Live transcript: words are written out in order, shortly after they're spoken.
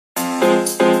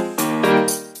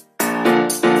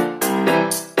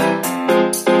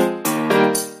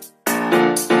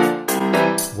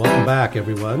Welcome back,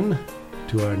 everyone,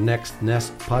 to our Next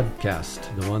Nest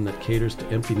podcast, the one that caters to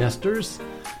empty nesters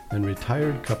and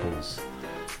retired couples.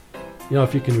 You know,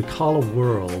 if you can recall a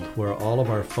world where all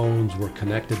of our phones were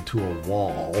connected to a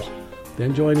wall,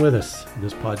 then join with us.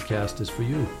 This podcast is for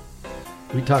you.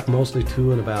 We talk mostly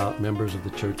to and about members of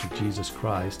the Church of Jesus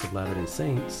Christ of Latter-day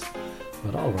Saints,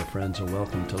 but all of our friends are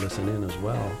welcome to listen in as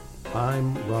well.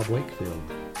 I'm Rob Wakefield.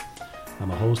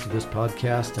 I'm a host of this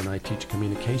podcast, and I teach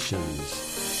communications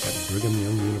at Brigham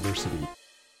Young University.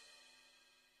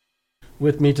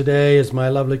 With me today is my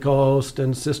lovely co-host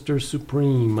and sister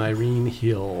supreme, Irene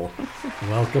Hill.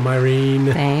 Welcome, Irene.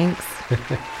 Thanks.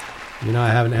 You know, I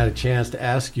haven't had a chance to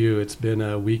ask you. It's been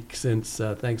a week since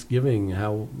Thanksgiving.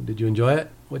 How did you enjoy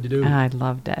it? What'd you do? I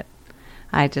loved it.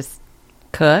 I just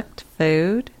cooked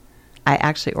food. I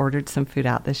actually ordered some food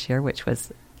out this year, which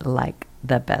was like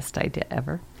the best idea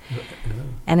ever. Yeah.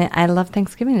 And I love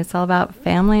Thanksgiving. It's all about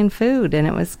family and food, and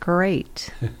it was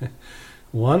great.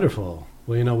 Wonderful.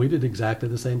 Well, you know, we did exactly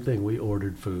the same thing. We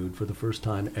ordered food for the first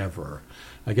time ever.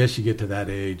 I guess you get to that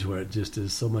age where it just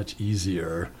is so much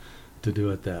easier to do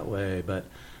it that way. But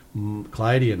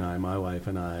Clyde and I, my wife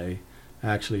and I,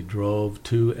 actually drove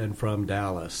to and from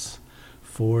Dallas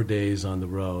 4 days on the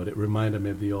road. It reminded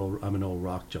me of I'm an old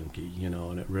rock junkie, you know,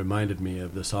 and it reminded me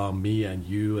of the song Me and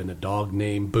You and a Dog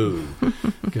Named Boo,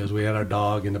 because we had our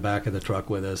dog in the back of the truck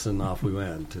with us, and off we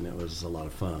went, and it was a lot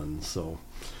of fun. So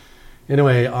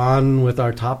anyway, on with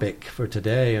our topic for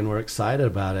today, and we're excited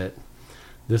about it.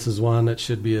 This is one that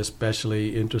should be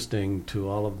especially interesting to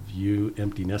all of you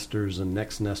empty nesters and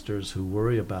next nesters who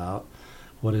worry about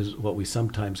what we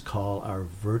sometimes call our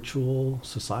virtual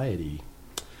society.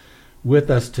 With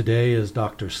us today is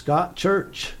Dr. Scott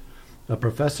Church, a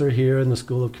professor here in the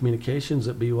School of Communications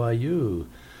at BYU.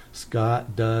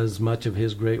 Scott does much of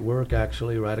his great work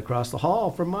actually right across the hall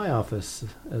from my office,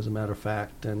 as a matter of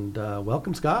fact. And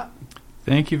welcome, Scott.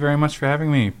 Thank you very much for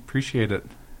having me. Appreciate it.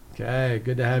 Okay,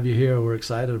 good to have you here. We're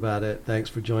excited about it. Thanks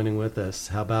for joining with us.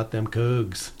 How about them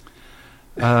Cougs?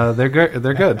 They're good.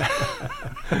 They're good.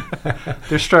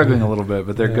 They're struggling a little bit,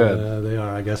 but they're good. They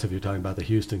are. I guess if you're talking about the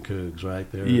Houston Cougs, right?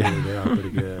 They are pretty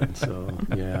good. So,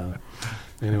 yeah.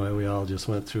 Anyway, we all just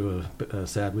went through a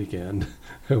sad weekend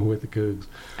with the Cougs.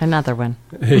 Another one.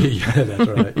 Yeah, that's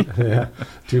right. Yeah,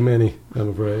 too many, I'm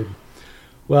afraid.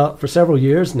 Well, for several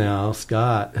years now,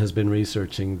 Scott has been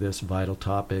researching this vital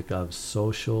topic of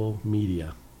social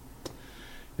media.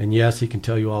 And yes, he can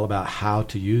tell you all about how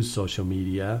to use social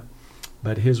media,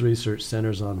 but his research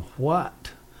centers on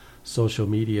what social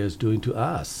media is doing to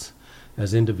us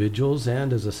as individuals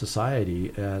and as a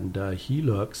society. And he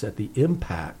looks at the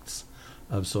impacts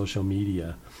of social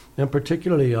media, and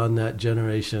particularly on that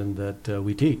generation that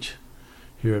we teach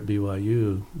here at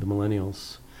BYU, the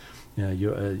millennials.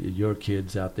 Your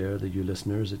kids out there, you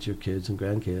listeners, it's your kids and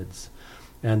grandkids.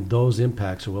 And those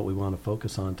impacts are what we want to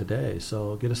focus on today.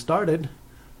 So get us started,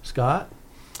 Scott.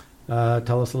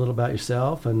 Tell us a little about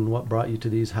yourself and what brought you to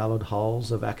these hallowed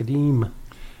halls of academe.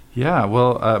 Yeah,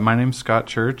 well, my name's Scott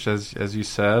Church, as you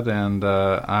said, and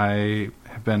I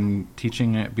have been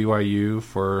teaching at BYU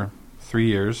for 3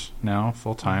 years now,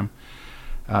 full-time.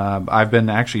 I've been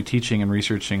actually teaching and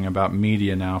researching about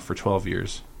media now for 12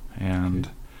 years, and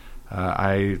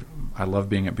I love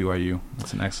being at BYU.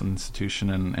 It's an excellent institution,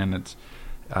 and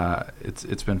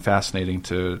it's been fascinating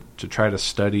to try to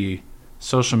study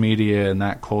social media and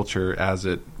that culture as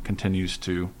it continues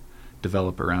to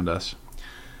develop around us.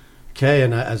 Okay,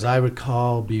 and as I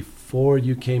recall, before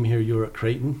you came here, you were at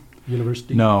Creighton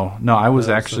University? No, I was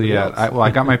actually I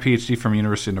got my PhD from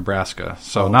University of Nebraska,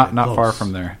 so not far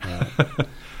from there.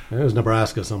 It was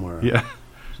Nebraska somewhere. Yeah.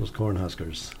 Those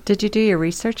Cornhuskers. Did you do your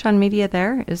research on media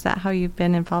there? Is that how you've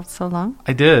been involved so long?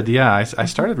 I did, yeah. I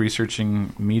started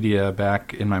researching media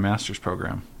back in my master's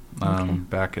program,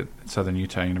 back at Southern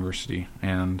Utah University,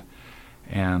 and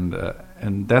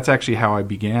that's actually how I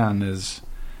began. Is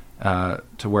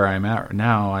to where I'm at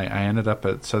now. I ended up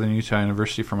at Southern Utah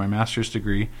University for my master's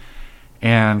degree,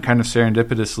 and kind of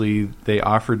serendipitously, they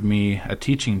offered me a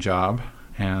teaching job,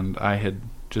 and I had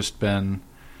just been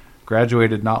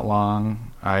graduated not long.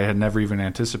 I had never even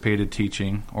anticipated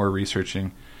teaching or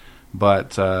researching,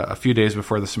 but a few days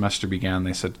before the semester began,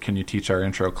 they said, "Can you teach our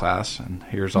intro class? And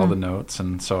here's all the notes."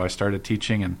 And so I started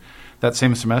teaching, and that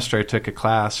same semester I took a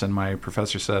class, and my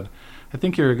professor said, "I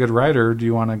think you're a good writer. Do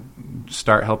you want to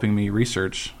start helping me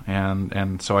research?"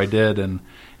 And so I did, and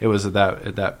it was at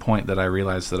that point that I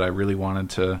realized that I really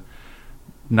wanted to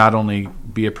not only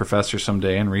be a professor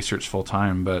someday and research full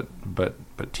time, but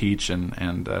teach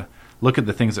and look at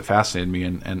the things that fascinated me.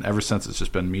 And ever since, it's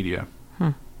just been media.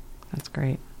 That's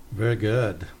great. Very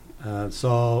good.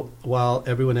 So while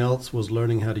everyone else was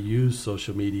learning how to use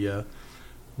social media,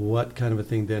 what kind of a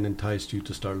thing then enticed you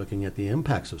to start looking at the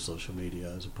impacts of social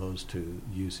media as opposed to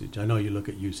usage? I know you look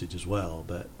at usage as well,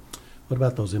 but what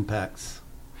about those impacts?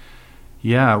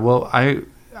 Yeah, well, I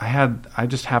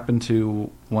just happened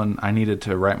to, when I needed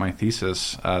to write my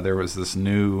thesis, there was this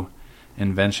new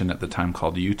invention at the time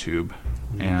called YouTube.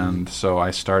 Mm-hmm. And so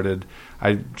I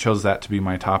chose that to be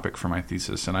my topic for my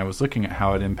thesis. And I was looking at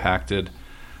how it impacted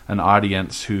an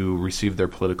audience who received their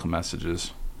political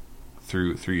messages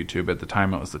through YouTube. At the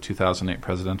time, it was the 2008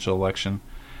 presidential election.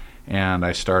 And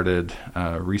I started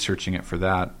researching it for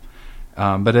that.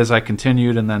 But as I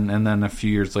continued, and then a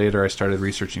few years later, I started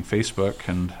researching Facebook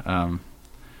and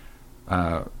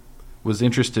was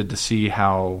interested to see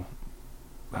how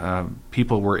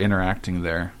people were interacting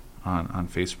there on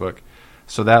Facebook.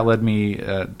 So that led me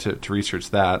to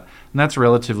research that. And that's a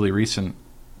relatively recent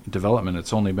development.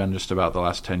 It's only been just about the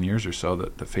last 10 years or so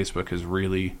that Facebook has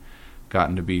really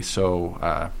gotten to be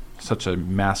such a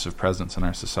massive presence in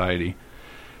our society.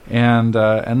 And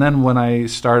then when I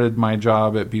started my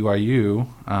job at BYU,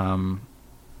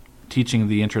 teaching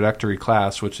the introductory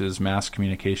class, which is Mass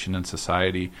Communication and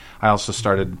Society, I also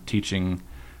started teaching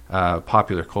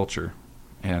popular culture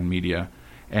and media.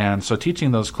 And so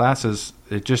teaching those classes,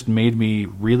 it just made me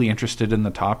really interested in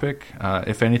the topic,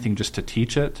 if anything, just to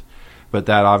teach it. But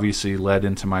that obviously led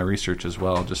into my research as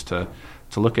well, just to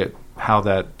look at how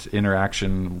that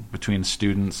interaction between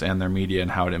students and their media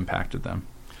and how it impacted them.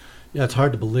 Yeah, it's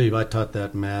hard to believe. I taught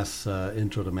that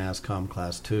intro to mass comm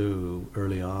class too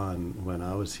early on when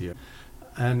I was here.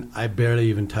 And I barely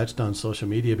even touched on social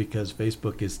media because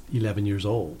Facebook is 11 years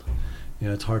old.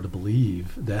 It's hard to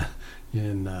believe that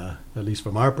at least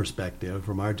from our perspective,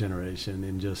 from our generation,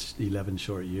 in just 11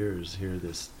 short years here,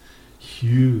 this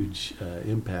huge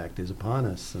impact is upon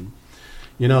us. And,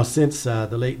 since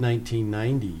the late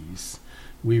 1990s,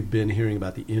 we've been hearing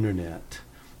about the internet.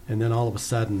 And then all of a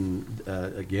sudden,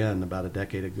 again, about a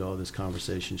decade ago, this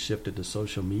conversation shifted to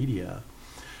social media.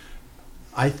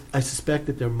 I suspect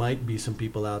that there might be some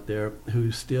people out there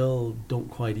who still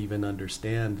don't quite even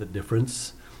understand the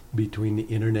difference between the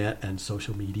internet and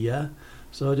social media.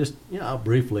 So just,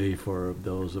 briefly, for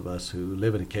those of us who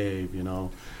live in a cave,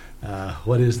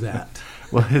 what is that?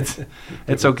 Well,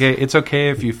 it's okay. It's okay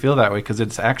if you feel that way, because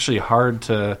it's actually hard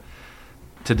to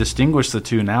distinguish the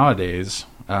two nowadays.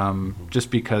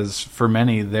 Just because for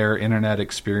many, their internet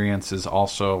experience is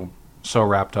also so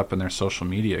wrapped up in their social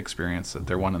media experience that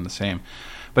they're one and the same.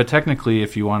 But technically,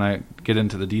 if you want to get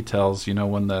into the details,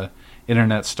 when the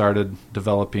internet started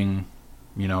developing,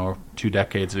 2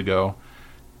 decades ago,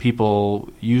 people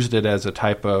used it as a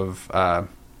type of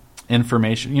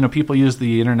information. People used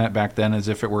the internet back then as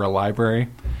if it were a library,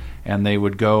 and they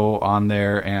would go on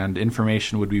there and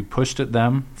information would be pushed at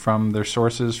them from their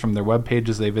sources, from their web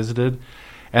pages they visited.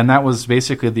 And that was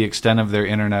basically the extent of their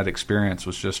internet experience,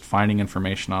 was just finding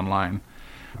information online.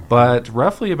 But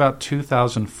roughly about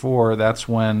 2004, that's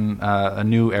when a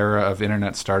new era of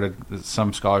internet started, that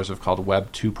some scholars have called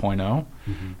Web 2.0.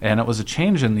 Mm-hmm. And it was a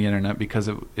change in the internet because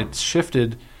it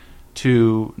shifted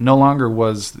to no longer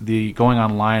was the going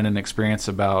online an experience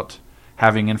about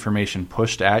having information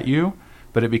pushed at you,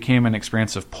 but it became an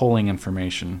experience of pulling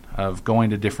information, of going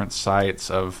to different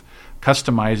sites, of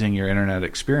customizing your internet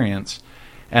experience.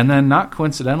 And then, not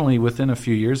coincidentally, within a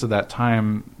few years of that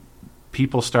time,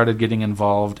 people started getting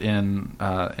involved in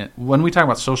when we talk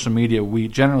about social media, we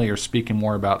generally are speaking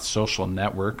more about social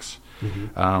networks,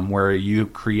 mm-hmm. Where you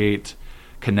create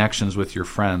connections with your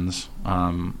friends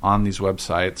on these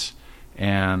websites,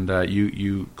 and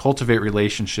you cultivate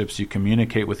relationships, you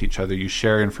communicate with each other, you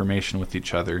share information with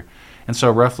each other. And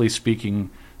so, roughly speaking,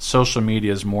 social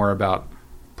media is more about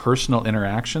personal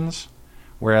interactions,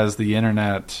 whereas the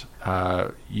internet,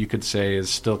 you could say, is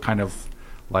still kind of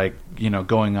like,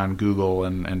 going on Google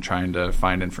and trying to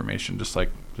find information, just like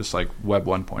Web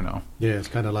 1.0. Yeah, it's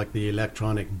kind of like the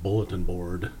electronic bulletin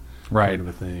board, right? Kind of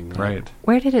a thing, right?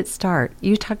 Where did it start?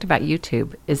 You talked about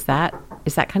YouTube. Is that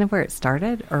kind of where it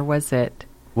started, or was it?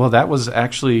 Well, that was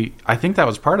actually, I think that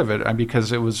was part of it,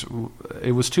 because it was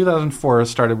 2004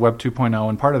 started Web 2.0,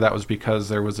 and part of that was because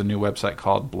there was a new website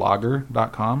called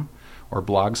Blogger.com or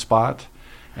Blogspot.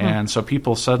 And so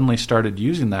people suddenly started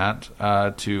using that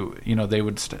to, they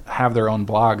would have their own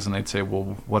blogs, and they'd say,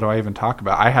 well, what do I even talk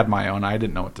about? I had my own. I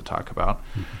didn't know what to talk about.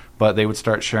 Mm-hmm. But they would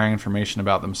start sharing information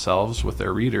about themselves with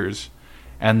their readers.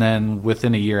 And then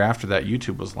within a year after that,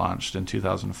 YouTube was launched in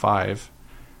 2005.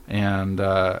 and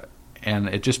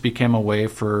it just became a way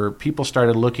for people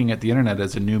started looking at the internet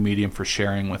as a new medium for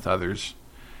sharing with others.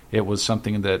 It was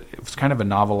something that it was kind of a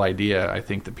novel idea, I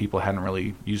think, that people hadn't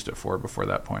really used it for before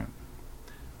that point.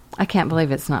 I can't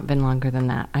believe it's not been longer than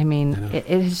that. I mean, it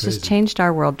has just changed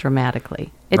our world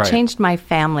dramatically. It Right. changed my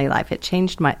family life. It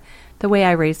changed the way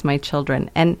I raised my children.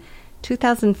 And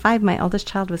 2005, my eldest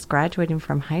child was graduating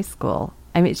from high school.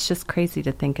 I mean, it's just crazy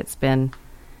to think it's been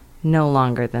no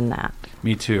longer than that.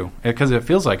 Me too. Because it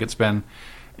feels like it's been,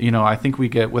 I think we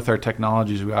get with our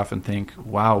technologies, we often think,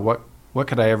 wow, what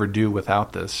could I ever do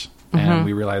without this? And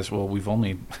we realize, well, we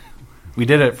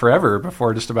did it forever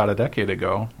before just about a decade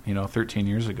ago, 13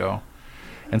 years ago.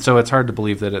 And so it's hard to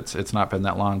believe that it's not been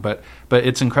that long. But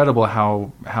it's incredible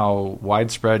how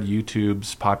widespread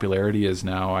YouTube's popularity is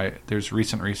now. There's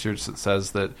recent research that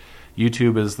says that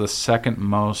YouTube is the second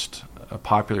most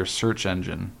popular search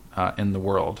engine in the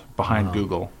world, behind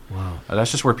Google. Wow.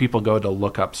 That's just where people go to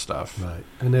look up stuff. Right.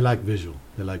 And they like visual.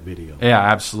 They like video. Yeah,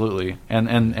 absolutely.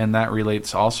 And that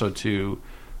relates also to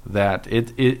that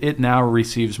it now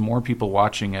receives more people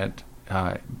watching it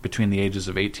between the ages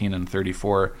of 18 and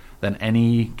 34 than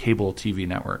any cable TV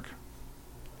network.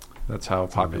 That's how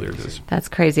popular it is. That's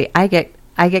crazy. I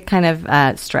get kind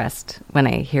of stressed when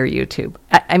I hear YouTube.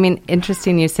 I mean,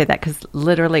 interesting you say that, because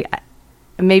literally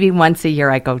maybe once a year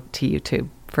I go to YouTube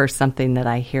for something that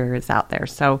I hear is out there.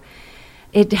 So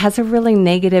it has a really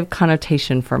negative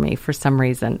connotation for me for some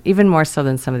reason, even more so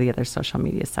than some of the other social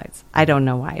media sites. I don't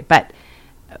know why, but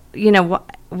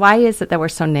why is it that we're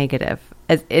so negative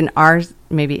as in our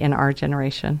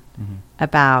generation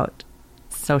about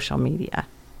social media?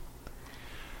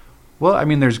 Well, I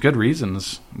mean, there's good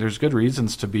reasons. There's good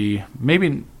reasons to be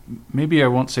maybe I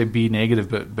won't say be negative,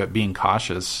 but being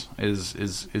cautious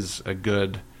is a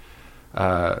good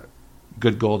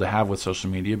goal to have with social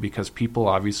media, because people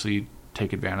obviously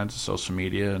take advantage of social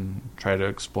media and try to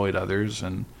exploit others.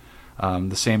 And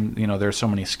the same, there are so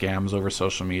many scams over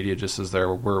social media, just as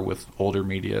there were with older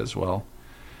media as well.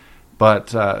 But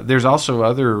there's also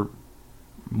other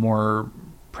more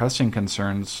pressing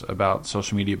concerns about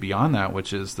social media beyond that,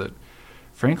 which is that,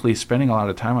 frankly, spending a lot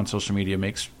of time on social media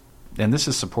makes, and this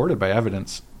is supported by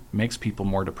evidence, makes people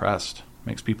more depressed,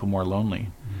 makes people more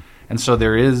lonely. And so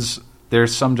there's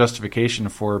some justification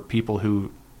for people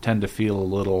who tend to feel a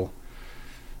little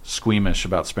squeamish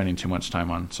about spending too much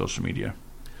time on social media.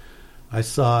 I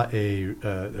saw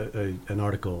an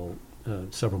article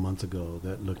several months ago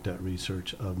that looked at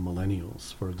research of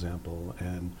millennials, for example,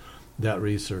 and that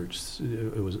research,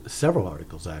 it was several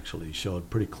articles actually, showed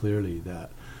pretty clearly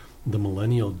that the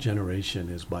millennial generation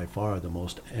is by far the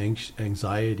most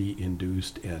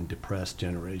anxiety-induced and depressed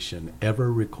generation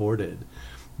ever recorded,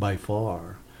 by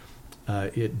far.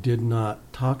 It did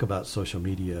not talk about social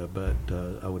media, but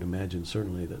I would imagine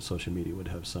certainly that social media would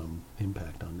have some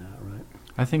impact on that, right?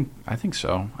 I think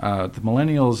so. The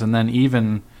millennials, and then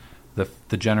even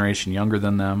the generation younger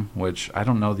than them, which I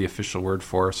don't know the official word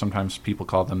for. Sometimes people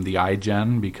call them the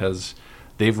iGen, because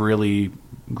they've really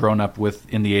grown up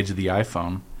in the age of the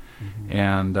iPhone.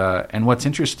 And what's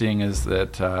interesting is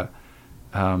that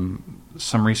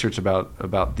some research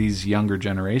about these younger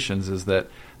generations is that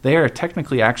they are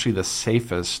technically actually the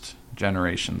safest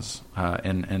generations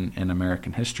in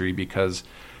American history, because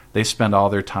they spend all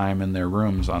their time in their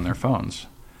rooms on their phones.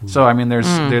 So I mean,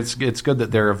 it's good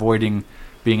that they're avoiding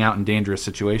being out in dangerous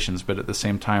situations, but at the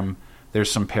same time,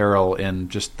 there's some peril in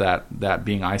just that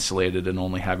being isolated and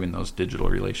only having those digital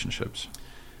relationships.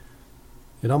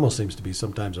 It almost seems to be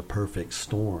sometimes a perfect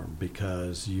storm,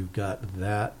 because you've got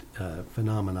that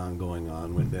phenomenon going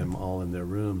on with them all in their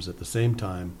rooms. At the same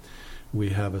time, we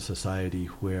have a society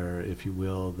where, if you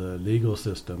will, the legal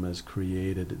system has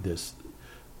created this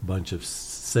bunch of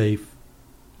safe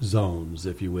zones,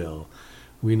 if you will.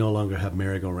 We no longer have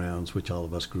merry-go-rounds, which all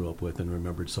of us grew up with and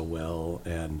remembered so well.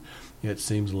 And it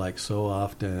seems like so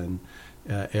often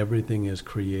everything is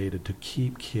created to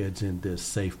keep kids in this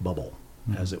safe bubble,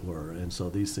 as it were. And so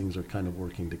these things are kind of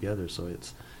working together. So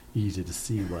it's easy to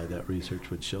see why that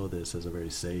research would show this as a very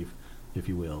safe, if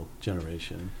you will,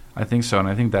 generation. I think so. And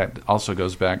I think that also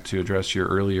goes back to address your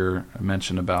earlier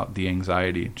mention about the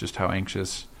anxiety, just how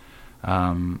anxious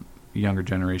younger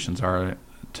generations are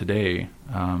today.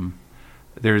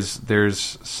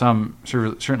 There's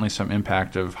certainly some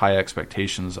impact of high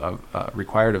expectations of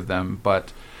required of them,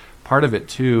 but part of it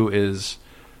too is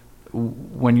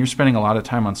when you're spending a lot of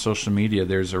time on social media,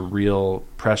 there's a real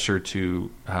pressure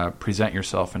to present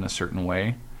yourself in a certain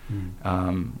way,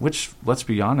 which, let's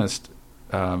be honest,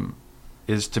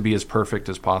 is to be as perfect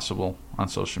as possible on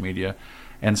social media.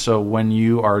 And so when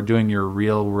you are doing your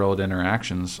real world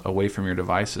interactions away from your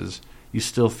devices, you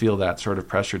still feel that sort of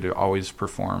pressure to always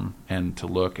perform and to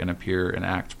look and appear and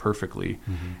act perfectly.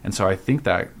 Mm-hmm. And so I think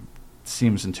that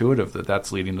seems intuitive that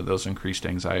that's leading to those increased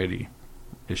anxiety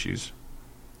issues.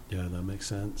 Yeah, that makes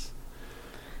sense.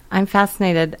 I'm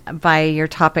fascinated by your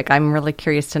topic. I'm really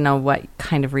curious to know what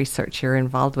kind of research you're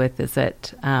involved with. Is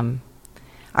it,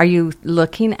 are you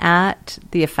looking at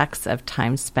the effects of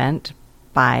time spent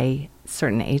by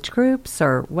certain age groups,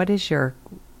 or what is your,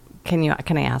 can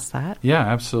I ask that? Yeah,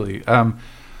 absolutely.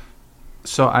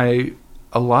 So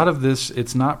a lot of this,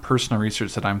 it's not personal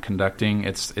research that I'm conducting.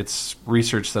 It's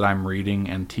research that I'm reading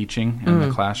and teaching in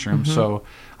the classroom. Mm-hmm. So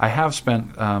I have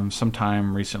spent some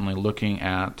time recently looking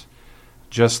at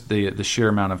just the sheer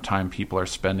amount of time people are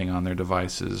spending on their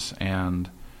devices and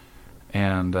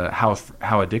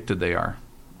how addicted they are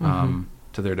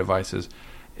to their devices.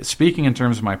 Speaking in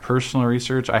terms of my personal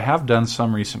research, I have done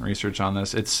some recent research on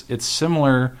this. It's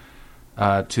similar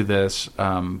to this,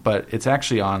 but it's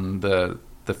actually on the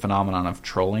phenomenon of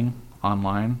trolling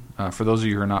online. For those of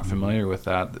you who are not familiar with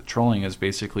that, trolling is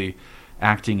basically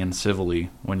acting incivilly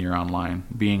when you're online,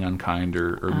 being unkind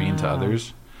or mean to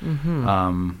others.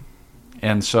 Mm-hmm.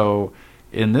 And so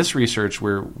in this research,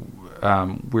 we're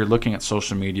looking at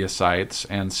social media sites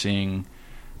and seeing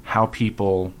how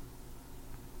people,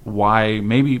 why,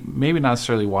 maybe not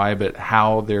necessarily why, but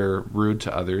how they're rude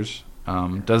to others.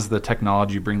 Does the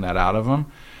technology bring that out of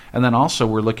them? And then also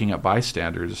we're looking at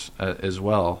bystanders as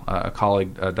well. A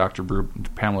colleague, Dr.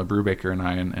 Pamela Brubaker, and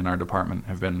I in our department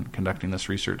have been conducting this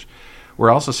research. We're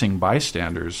also seeing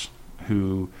bystanders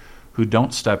who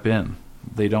don't step in.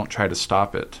 They don't try to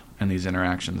stop it in these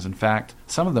interactions. In fact,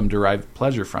 some of them derive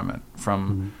pleasure from it,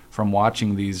 from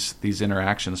watching these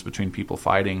interactions between people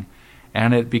fighting,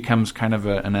 and it becomes kind of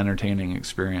an entertaining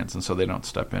experience, and so they don't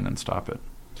step in and stop it.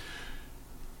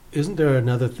 Isn't there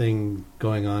another thing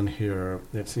going on here?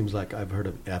 It seems like I've heard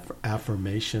of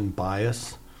affirmation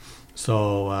bias.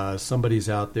 So somebody's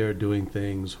out there doing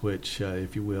things which,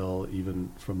 if you will,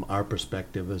 even from our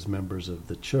perspective as members of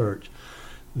the church,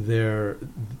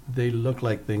 they look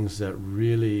like things that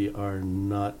really are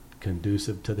not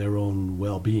conducive to their own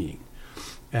well-being.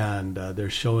 And they're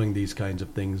showing these kinds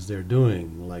of things they're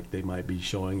doing, like they might be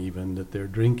showing even that they're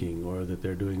drinking or that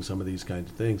they're doing some of these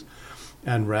kinds of things.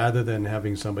 And rather than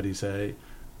having somebody say,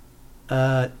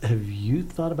 have you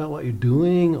thought about what you're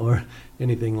doing or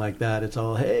anything like that, it's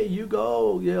all, hey, you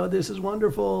go, this is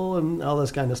wonderful and all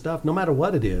this kind of stuff, no matter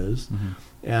what it is. Mm-hmm.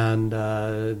 And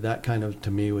that kind of,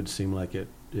 to me, would seem like it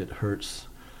hurts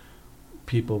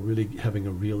people really having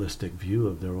a realistic view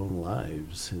of their own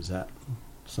lives. Is that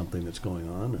something that's going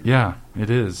on? Or? Yeah,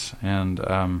 it is. And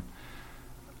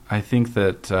I think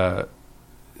that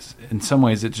in some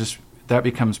ways that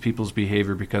becomes people's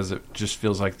behavior because it just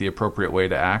feels like the appropriate way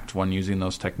to act when using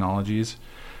those technologies.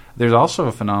 There's also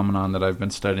a phenomenon that I've been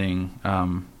studying,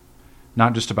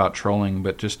 not just about trolling,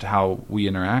 but just how we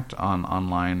interact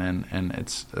online, and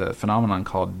it's a phenomenon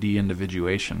called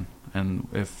de-individuation. And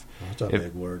that's a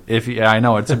big word. I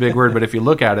know it's a big word, but if you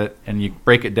look at it and you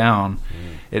break it down,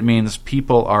 it means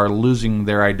people are losing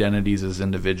their identities as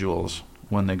individuals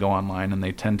when they go online, and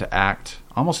they tend to act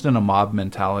almost in a mob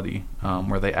mentality,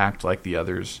 where they act like the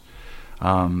others.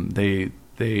 They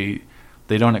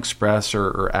don't express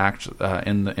or act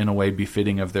in a way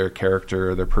befitting of their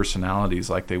character or their personalities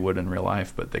like they would in real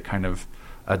life, but they kind of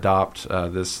adopt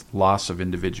this loss of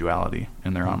individuality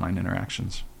in their online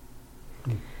interactions.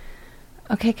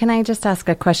 Okay, can I just ask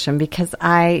a question? Because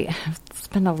I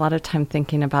spend a lot of time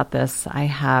thinking about this. I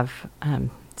have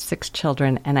 6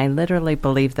 children, and I literally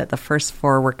believe that the first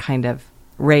 4 were kind of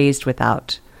raised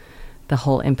without the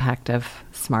whole impact of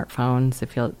smartphones,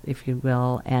 if you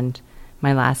will, and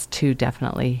my last 2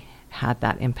 definitely had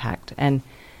that impact, and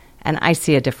I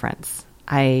see a difference.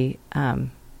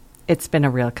 It's been a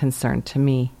real concern to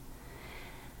me.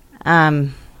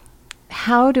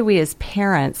 How do we as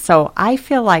parents? So I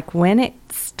feel like when it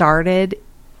started,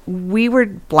 we were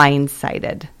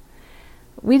blindsided.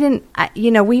 We didn't,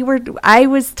 I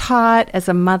was taught as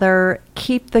a mother,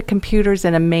 keep the computers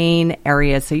in a main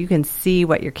area so you can see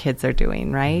what your kids are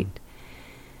doing, right?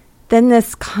 Then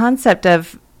this concept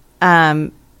of,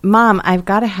 Mom, I've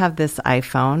got to have this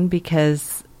iPhone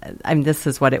because this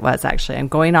is what it was actually. I'm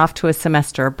going off to a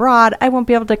semester abroad. I won't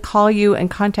be able to call you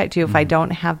and contact you if I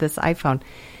don't have this iPhone.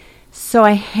 So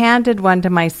I handed one to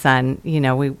my son.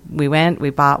 We went, we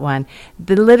bought one.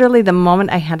 Literally the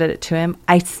moment I handed it to him,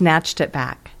 I snatched it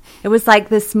back. It was like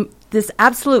this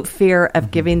absolute fear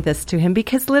of giving this to him,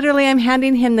 because literally I'm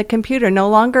handing him the computer. No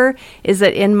longer is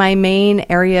it in my main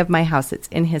area of my house. It's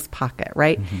in his pocket,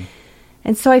 right? Mm-hmm.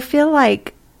 And so I feel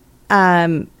like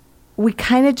we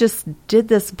kind of just did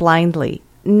this blindly.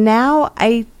 now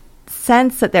I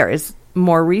sense that there is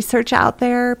more research out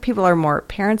there.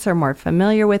 Parents are more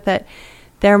familiar with it.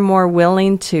 They're more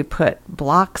willing to put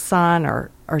blocks on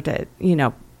or to,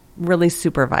 really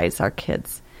supervise our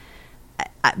kids.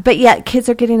 But yet kids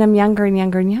are getting them younger and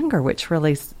younger and younger, which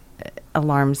really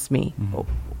alarms me.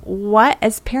 Mm-hmm.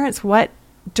 As parents, what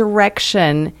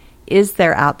direction is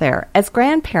there out there as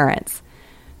grandparents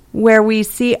where we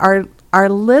see our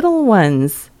little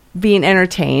ones being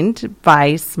entertained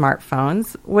by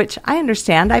smartphones, which I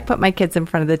understand. I put my kids in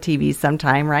front of the TV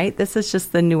sometime, right? This is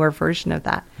just the newer version of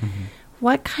that. Mm-hmm.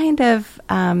 What kind of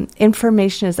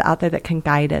information is out there that can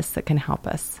guide us, that can help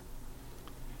us?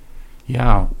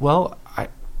 Yeah, well,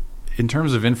 in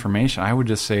terms of information, I would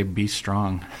just say be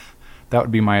strong. That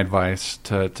would be my advice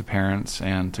to parents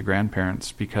and to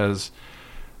grandparents, because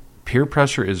peer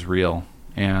pressure is real.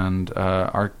 And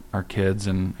our kids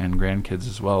and grandkids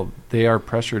as well, they are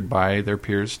pressured by their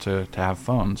peers to have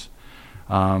phones.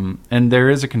 And there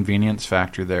is a convenience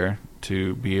factor there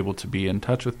to be able to be in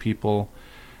touch with people,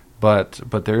 but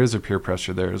there is a peer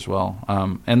pressure there as well.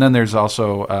 And then there's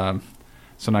also,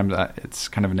 sometimes it's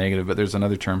kind of a negative, but there's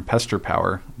another term, pester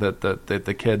power, that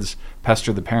the kids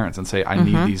pester the parents and say, I mm-hmm.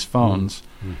 need these phones,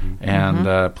 mm-hmm. and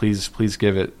mm-hmm. Please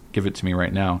give it to me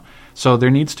right now. So there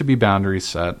needs to be boundaries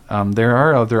set. There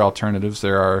are other alternatives.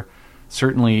 There are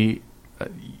certainly,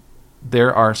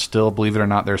 believe it or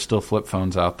not, there are still flip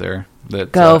phones out there.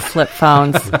 Flip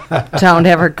phones. Don't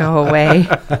ever go away.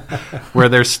 Where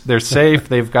they're safe.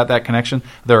 They've got that connection.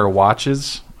 There are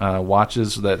watches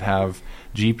that have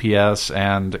GPS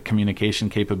and communication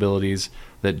capabilities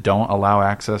that don't allow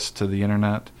access to the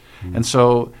internet. Mm-hmm. And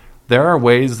so there are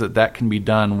ways that can be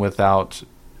done without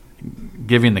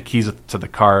giving the keys to the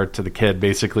car to the kid,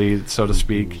 basically, so to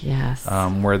speak. Yes.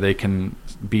 Where they can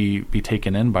be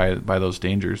taken in by those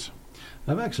dangers.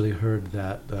 I've actually heard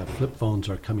that flip phones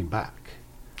are coming back.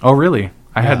 Oh, really?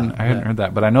 I hadn't heard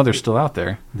that, but I know they're still out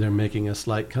there. They're making a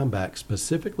slight comeback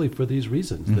specifically for these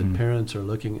reasons. Mm-hmm. That parents are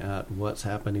looking at what's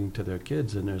happening to their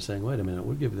kids, and they're saying, "Wait a minute,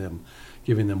 we're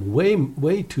giving them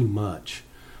way too much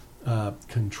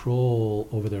control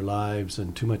over their lives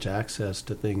and too much access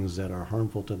to things that are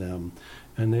harmful to them,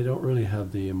 and they don't really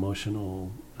have the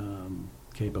emotional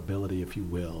capability, if you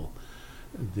will,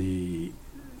 the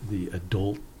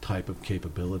adult type of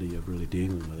capability of really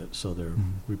dealing with it. So they're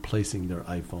replacing their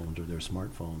iPhones or their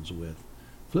smartphones with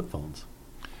flip phones.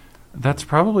 That's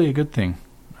probably a good thing,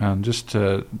 just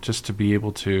to be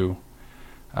able to.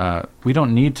 We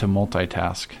don't need to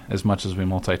multitask as much as we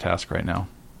multitask right now,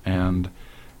 and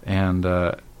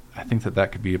I think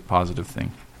that could be a positive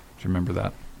thing. To remember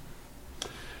that.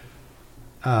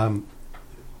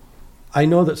 I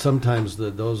know that sometimes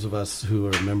those of us who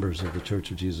are members of the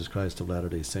Church of Jesus Christ of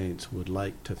Latter-day Saints would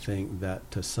like to think that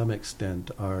to some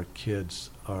extent our kids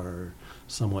are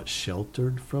somewhat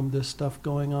sheltered from this stuff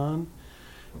going on,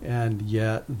 and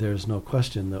yet there's no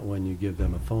question that when you give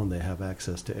them a phone, they have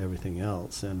access to everything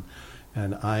else. And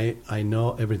I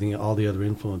know everything, all the other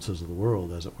influences of the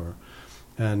world, as it were.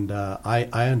 And I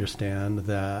understand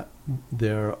that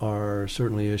there are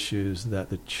certainly issues that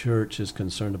the church is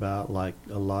concerned about, like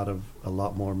a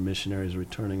lot more missionaries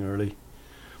returning early,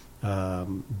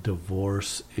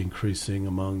 divorce increasing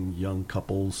among young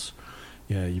couples,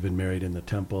 even married in the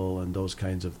temple, and those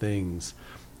kinds of things.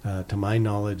 To my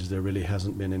knowledge, there really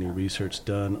hasn't been any research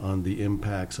done on the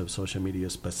impacts of social media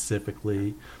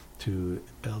specifically to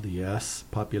LDS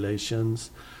populations.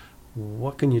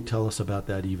 What can you tell us about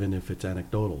that, even if it's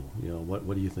anecdotal?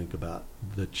 What do you think about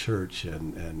the church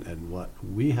and what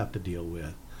we have to deal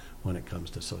with when it comes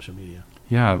to social media?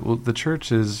 Yeah, well, the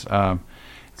church is,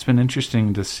 it's been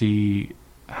interesting to see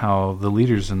how the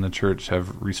leaders in the church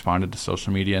have responded to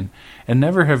social media. And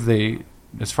never have they,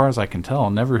 as far as I can tell,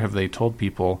 never have they told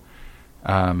people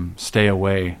stay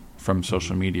away from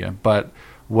social media. But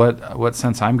what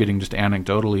sense I'm getting just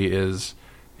anecdotally is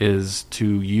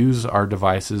to use our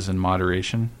devices in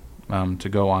moderation, to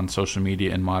go on social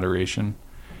media in moderation,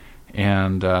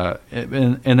 and that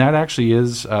actually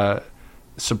is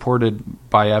supported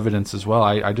by evidence as well.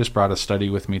 I just brought a study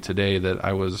with me today that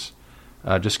I was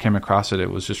just came across it. It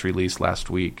was just released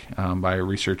last week by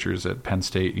researchers at Penn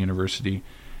State University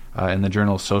in the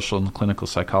Journal of Social and Clinical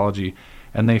Psychology,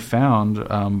 and they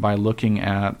found by looking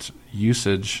at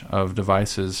usage of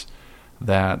devices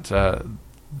that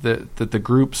the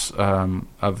groups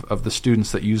of the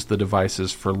students that use the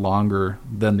devices for longer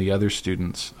than the other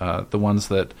students, the ones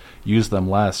that use them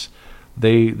less,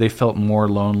 they felt more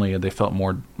lonely and they felt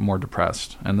more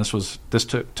depressed. And this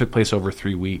took place over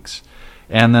 3 weeks.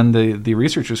 And then the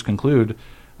researchers conclude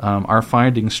our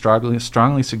findings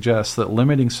strongly suggest that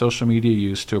limiting social media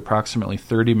use to approximately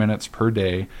 30 minutes per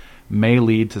day may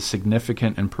lead to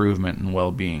significant improvement in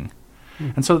well-being.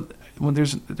 And so when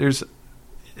there's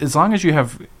as long as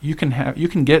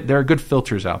there are good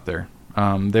filters out there.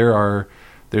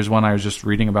 There's one I was just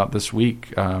reading about this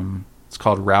week. It's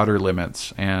called router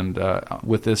limits, and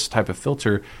with this type of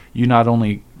filter, you not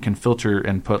only can filter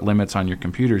and put limits on your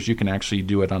computers, you can actually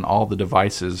do it on all the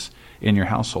devices in your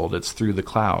household. It's through the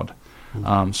cloud.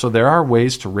 So there are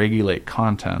ways to regulate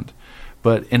content,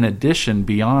 but in addition,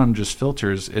 beyond just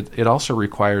filters, it also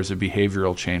requires a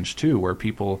behavioral change too, where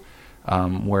people,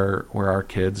 where our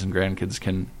kids and grandkids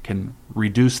can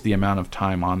reduce the amount of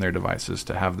time on their devices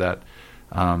to have that,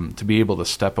 to be able to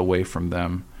step away from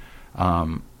them.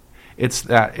 It's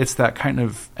that kind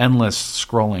of endless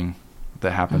scrolling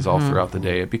that happens all throughout the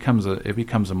day. It becomes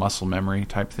a muscle memory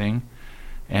type thing.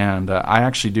 And I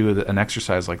actually do an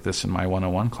exercise like this in my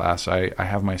 101 class. I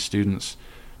have my students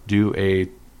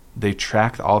they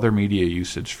track all their media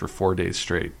usage for 4 days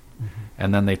straight.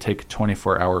 And then they take a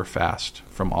 24-hour fast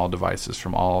from all devices,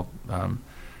 from all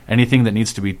anything that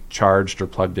needs to be charged or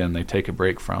plugged in, they take a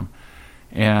break from.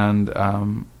 And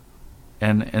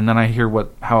then I hear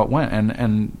how it went.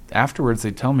 And afterwards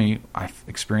they tell me I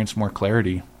experienced more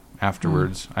clarity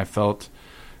afterwards. I felt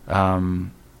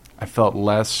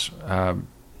less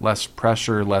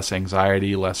pressure, less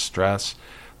anxiety, less stress.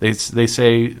 They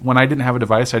say when I didn't have a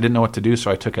device, I didn't know what to do, so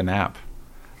I took a nap.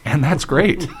 And that's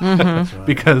great that's right.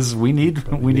 Because we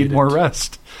need more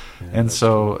rest. Yeah, and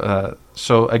so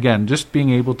again, just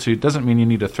being able to doesn't mean you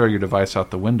need to throw your device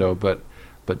out the window, but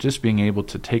just being able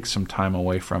to take some time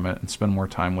away from it and spend more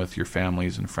time with your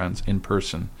families and friends in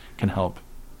person can help.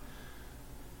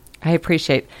 I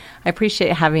appreciate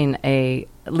having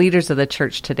leaders of the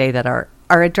church today that are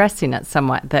addressing it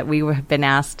somewhat, that we have been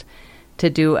asked to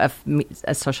do a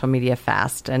social media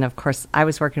fast. And of course, I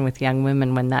was working with young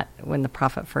women when the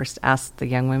prophet first asked the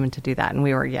young women to do that. And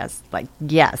we were, yes,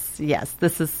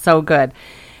 this is so good.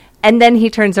 And then he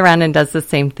turns around and does the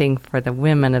same thing for the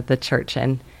women of the church.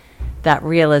 And that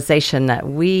realization that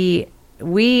we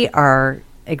are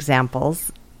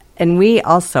examples, and we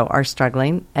also are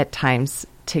struggling at times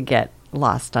to get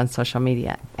lost on social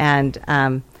media.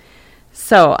 And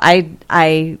so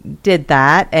I did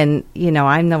that, and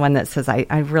I'm the one that says I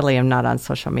really am not on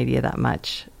social media that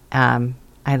much. I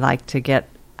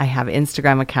have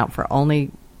Instagram account for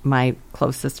only my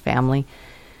closest family,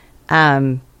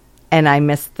 and I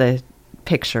miss the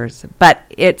pictures, but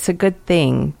it's a good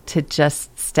thing to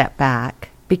just step back,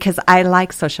 because I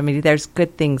like social media. There's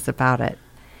good things about it,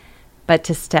 but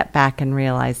to step back and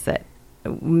realize that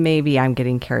maybe I'm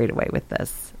getting carried away with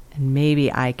this, and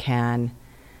maybe I can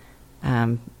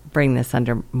bring this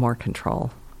under more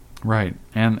control. Right,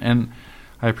 and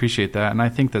I appreciate that, and I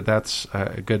think that that's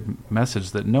a good message,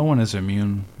 that no one is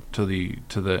immune to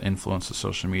the influence of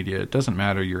social media. It doesn't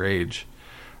matter your age.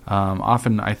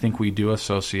 Often, I think we do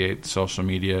associate social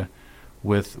media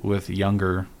with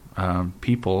younger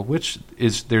people, which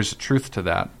there's truth to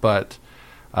that. But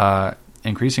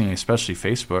increasingly, especially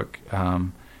Facebook,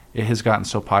 it has gotten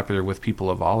so popular with people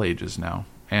of all ages now,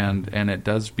 and it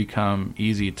does become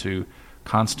easy to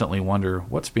constantly wonder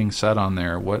what's being said on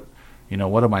there. What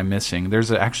am I missing?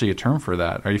 There's actually a term for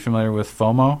that. Are you familiar with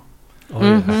FOMO? Oh,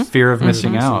 yeah. Fear of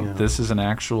missing out. This is an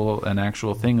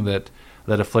actual thing that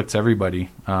afflicts everybody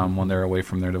when they're away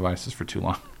from their devices for too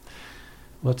long.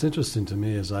 What's interesting to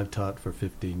me is I've taught for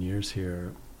 15 years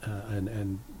here,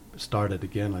 and started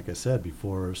again, like I said,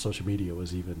 before social media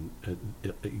was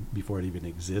before it even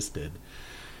existed.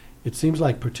 It seems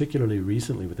like particularly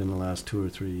recently, within the last 2 or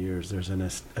 3 years, there's an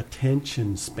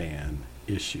attention span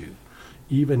issue.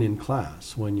 Even in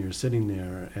class, when you're sitting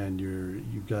there and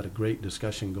you've got a great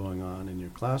discussion going on in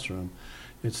your classroom,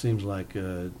 it seems like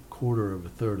a quarter of a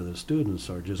third of the students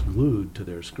are just glued to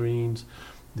their screens.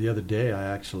 The other day, I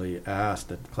actually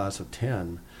asked a class of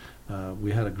 10,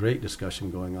 we had a great discussion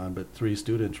going on, but 3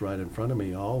 students right in front of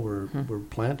me all were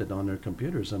planted on their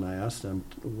computers, and I asked them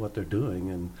what they're doing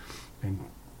and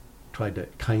tried to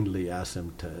kindly ask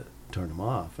them to turn them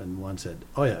off. And one said,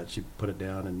 oh yeah, she put it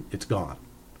down and it's gone.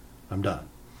 I'm done.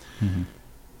 Mm-hmm.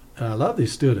 And I love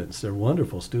these students. They're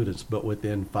wonderful students, but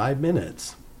within 5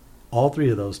 minutes, all 3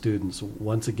 of those students,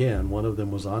 once again, one of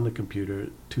them was on the computer,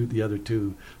 the other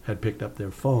 2 had picked up their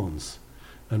phones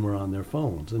and were on their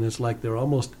phones. And it's like they're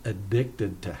almost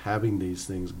addicted to having these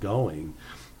things going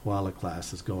while a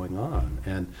class is going on.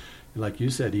 And like you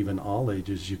said, even all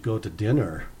ages, you go to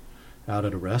dinner out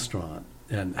at a restaurant,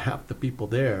 and half the people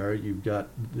there, you've got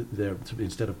they're,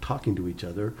 instead of talking to each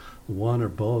other, one or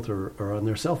both are on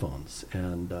their cell phones,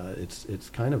 and it's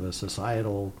kind of a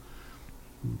societal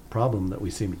problem that we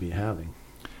seem to be having.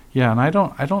 Yeah, and I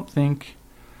don't think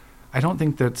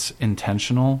that's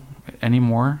intentional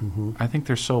anymore. Mm-hmm. I think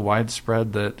they're so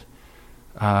widespread that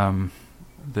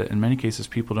that in many cases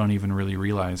people don't even really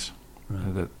realize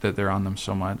Right. that they're on them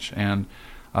so much. And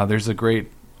there's a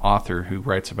great author who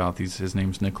writes about these. His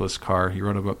name's Nicholas Carr. He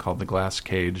wrote a book called The Glass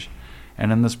Cage.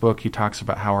 And in this book, he talks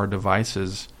about how our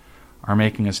devices are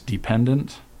making us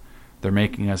dependent. They're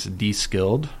making us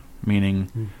de-skilled,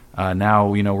 meaning now,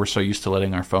 we're so used to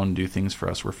letting our phone do things for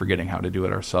us, we're forgetting how to do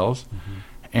it ourselves. Mm-hmm.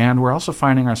 And we're also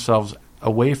finding ourselves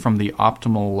away from the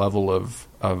optimal level of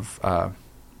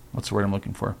what's the word I'm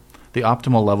looking for? The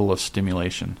optimal level of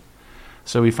stimulation.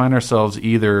 So we find ourselves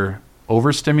either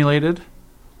overstimulated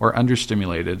or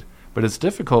understimulated, but it's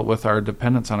difficult with our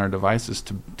dependence on our devices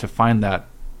to find that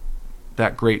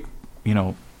great,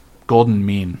 golden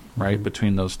mean, right, Mm-hmm.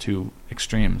 between those two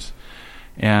extremes.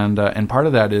 And part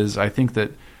of that is, I think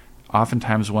that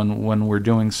oftentimes when we're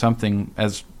doing something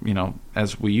as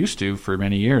we used to for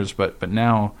many years, but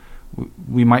now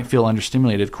we might feel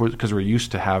understimulated because we're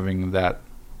used to having that,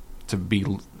 to be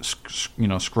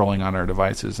scrolling on our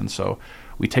devices, and so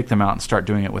we take them out and start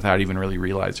doing it without even really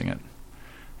realizing it.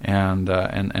 And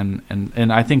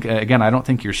I think, again, I don't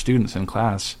think your students in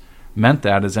class meant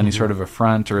that as any Mm-hmm. sort of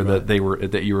affront, or Right.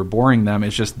 that you were boring them.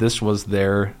 It's just this was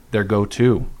their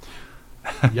go-to.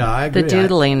 Yeah, I agree. The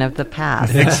doodling of the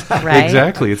past, right?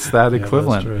 Exactly, it's that that's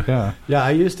equivalent. true. Yeah. Yeah,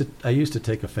 I used to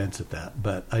take offense at that,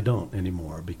 but I don't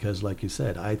anymore, because, like you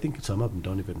said, I think some of them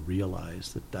don't even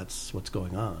realize that that's what's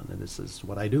going on, and this is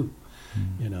what I do.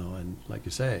 And like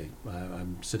you say,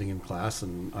 I'm sitting in class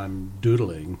and I'm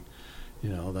doodling.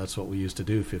 That's what we used to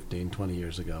do 15, 20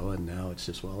 years ago, and now it's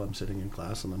just, I'm sitting in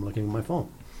class and I'm looking at my phone.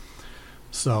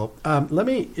 So let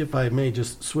me, if I may,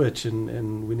 just switch,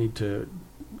 and we need to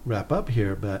wrap up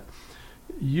here, but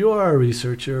you are a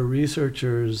researcher.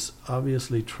 Researchers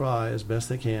obviously try as best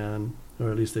they can,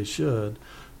 or at least they should,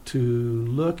 to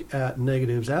look at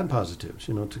negatives and positives,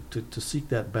 to seek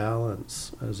that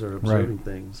balance as they're observing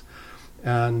things.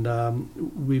 And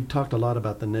we've talked a lot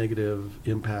about the negative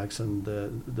impacts and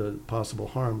the possible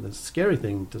harm. The scary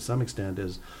thing, to some extent,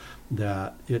 is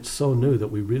that it's so new that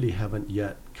we really haven't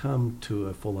yet come to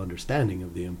a full understanding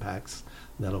of the impacts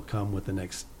that'll come with the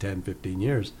next 10, 15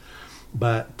 years.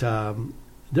 But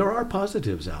there are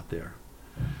positives out there.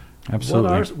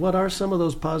 Absolutely. What are some of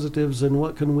those positives, and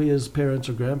what can we as parents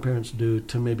or grandparents do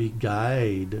to maybe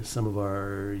guide some of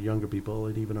our younger people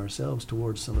and even ourselves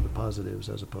towards some of the positives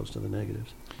as opposed to the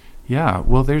negatives? Yeah,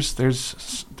 well, there's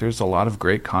a lot of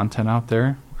great content out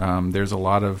there. There's a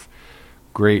lot of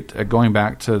great, going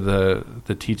back to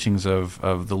the teachings of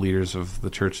the leaders of the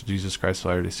Church of Jesus Christ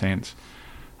of Latter-day Saints.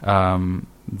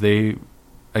 They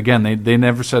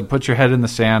never said, put your head in the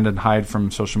sand and hide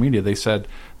from social media. They said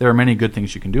there are many good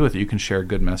things you can do with it. You can share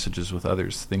good messages with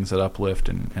others, things that uplift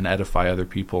and edify other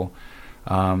people.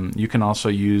 You can also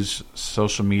use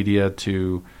social media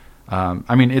to,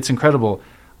 it's incredible.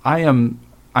 I am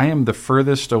the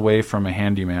furthest away from a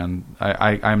handyman.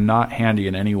 I'm not handy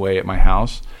in any way at my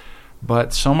house,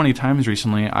 but so many times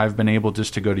recently I've been able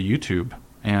just to go to YouTube,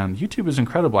 and YouTube is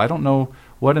incredible. I don't know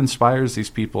what inspires these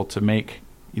people to make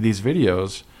these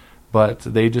videos, but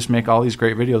they just make all these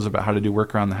great videos about how to do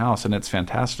work around the house, and it's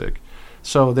fantastic.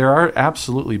 So there are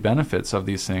absolutely benefits of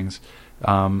these things.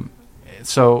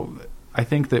 So I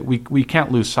think that we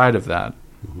can't lose sight of that.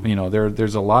 Mm-hmm.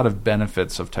 There's a lot of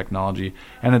benefits of technology,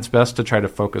 and it's best to try to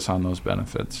focus on those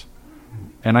benefits.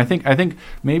 And I think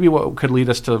maybe what could lead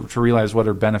us to realize what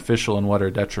are beneficial and what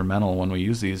are detrimental when we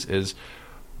use these is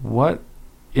what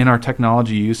in our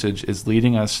technology usage is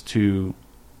leading us to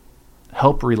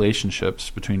help relationships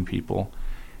between people,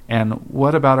 and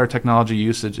what about our technology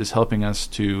usage is helping us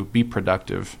to be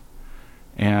productive.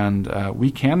 And we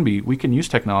can use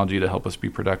technology to help us be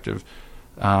productive,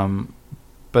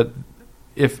 but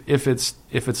if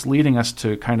it's leading us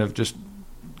to kind of just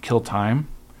kill time,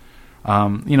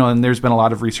 and there's been a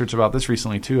lot of research about this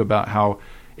recently too, about how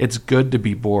it's good to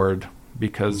be bored,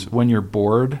 because when you're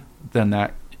bored, then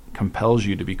that compels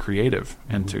you to be creative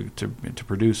and to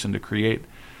produce and to create.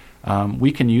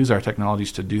 We can use our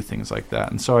technologies to do things like that.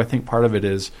 And so I think part of it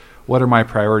is, what are my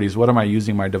priorities? What am I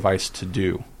using my device to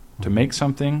do? To make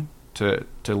something? To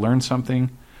learn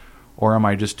something? Or am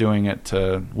I just doing it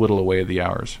to whittle away the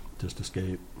hours? Just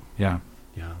escape. Yeah.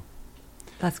 Yeah.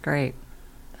 That's great.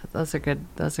 Those are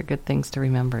good things to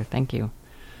remember. Thank you.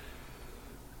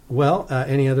 Well,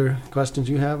 any other questions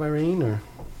you have, Irene? Or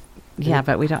Yeah,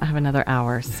 but we don't have another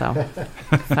hour, so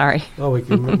sorry. Well, we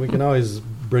can always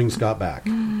bring Scott back.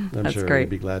 I'm That's sure great. he'd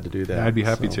be glad to do that. Yeah, I'd be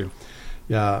happy So, to.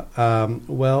 Yeah.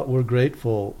 Well, we're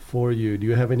grateful for you. Do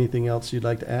you have anything else you'd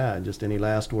like to add? Just any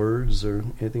last words or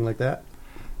anything like that?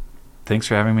 Thanks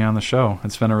for having me on the show.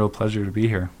 It's been a real pleasure to be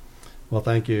here. Well,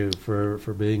 thank you for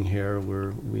being here.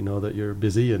 We know that you're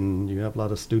busy and you have a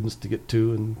lot of students to get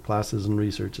to and classes and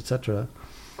research, etc.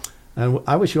 And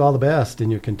I wish you all the best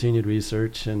in your continued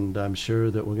research, and I'm sure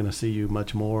that we're going to see you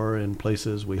much more in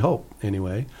places, we hope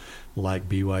anyway, like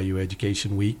BYU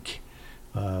Education Week,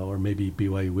 or maybe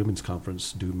BYU Women's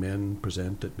Conference. Do men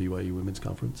present at BYU Women's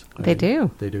Conference? They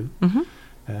do. They do? Mm-hmm.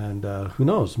 And who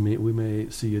knows, we may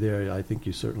see you there. I think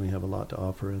you certainly have a lot to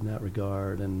offer in that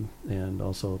regard. And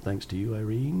also thanks to you,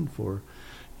 Irene, for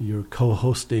your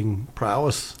co-hosting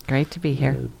prowess. Great to be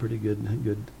here. Pretty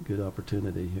good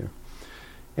opportunity here.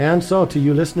 And so to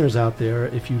you listeners out there,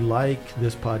 if you like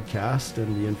this podcast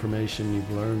and the information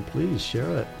you've learned, please share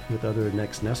it with other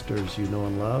Next Nesters you know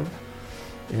and love.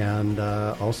 And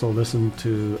also listen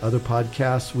to other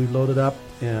podcasts we've loaded up,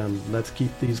 and let's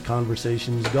keep these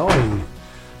conversations going.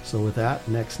 So with that,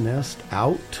 Next Nest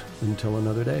out until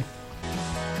another day.